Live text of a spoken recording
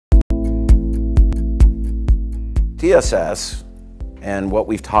DSS and what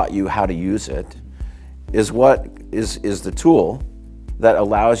we've taught you how to use it is the tool that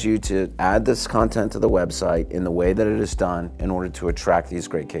allows you to add this content to the website in the way that it is done in order to attract these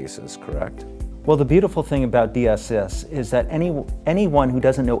great cases, correct? Well, the beautiful thing about DSS is that anyone who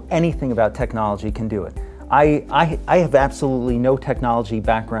doesn't know anything about technology can do it. I have absolutely no technology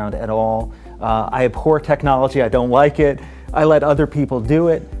background at all. I abhor technology, I don't like it. I let other people do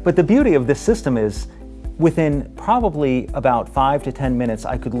it. But the beauty of this system is within probably about 5 to 10 minutes,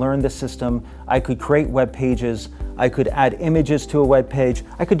 I could learn the system, I could create web pages, I could add images to a web page,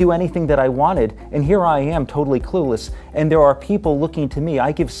 I could do anything that I wanted, and here I am totally clueless, and there are people looking to me.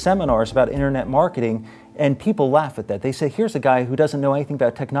 I give seminars about internet marketing, and people laugh at that. They say, here's a guy who doesn't know anything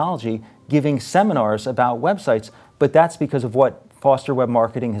about technology giving seminars about websites, but that's because of what Foster Web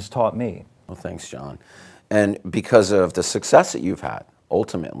Marketing has taught me. Well, thanks, John. And because of the success that you've had,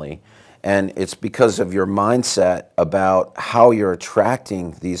 ultimately, and it's because of your mindset about how you're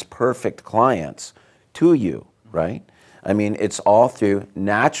attracting these perfect clients to you, right? I mean, it's all through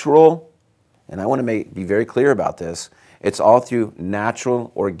natural, and I want to be very clear about this, it's all through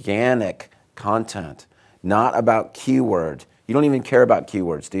natural, organic content, not about keyword. You don't even care about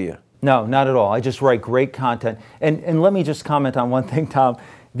keywords, do you? No, not at all. I just write great content. And let me just comment on one thing, Tom.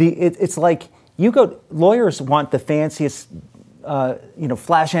 It's like lawyers want the fanciest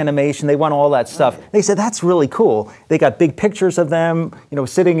flash animation, they want all that stuff. Right. They said, that's really cool. They got big pictures of them,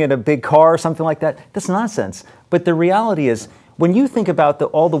 sitting in a big car or something like that. That's nonsense. But the reality is, when you think about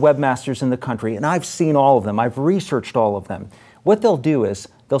all the webmasters in the country, and I've seen all of them, I've researched all of them, what they'll do is,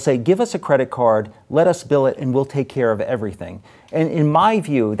 they'll say, give us a credit card, let us bill it, and we'll take care of everything. And in my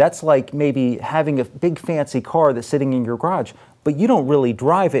view, that's like maybe having a big fancy car that's sitting in your garage, but you don't really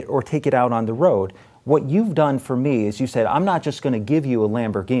drive it or take it out on the road. What you've done for me is you said, I'm not just going to give you a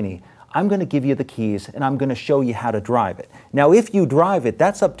Lamborghini, I'm going to give you the keys and I'm going to show you how to drive it. Now, if you drive it,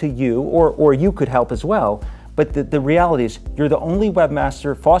 that's up to you, or you could help as well. But the reality is you're the only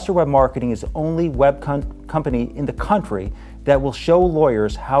webmaster, Foster Web Marketing is the only web company in the country that will show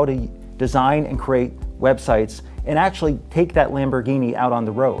lawyers how to design and create websites and actually take that Lamborghini out on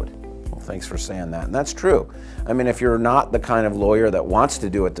the road. Well, thanks for saying that. And that's true. I mean, if you're not the kind of lawyer that wants to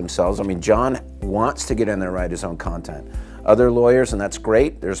do it themselves, I mean, John wants to get in there and write his own content. Other lawyers, and that's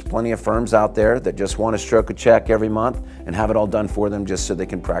great, there's plenty of firms out there that just want to stroke a check every month and have it all done for them just so they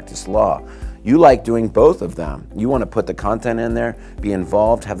can practice law. You like doing both of them. You want to put the content in there, be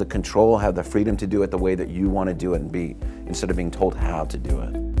involved, have the control, have the freedom to do it the way that you want to do it and be, instead of being told how to do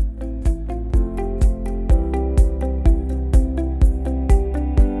it.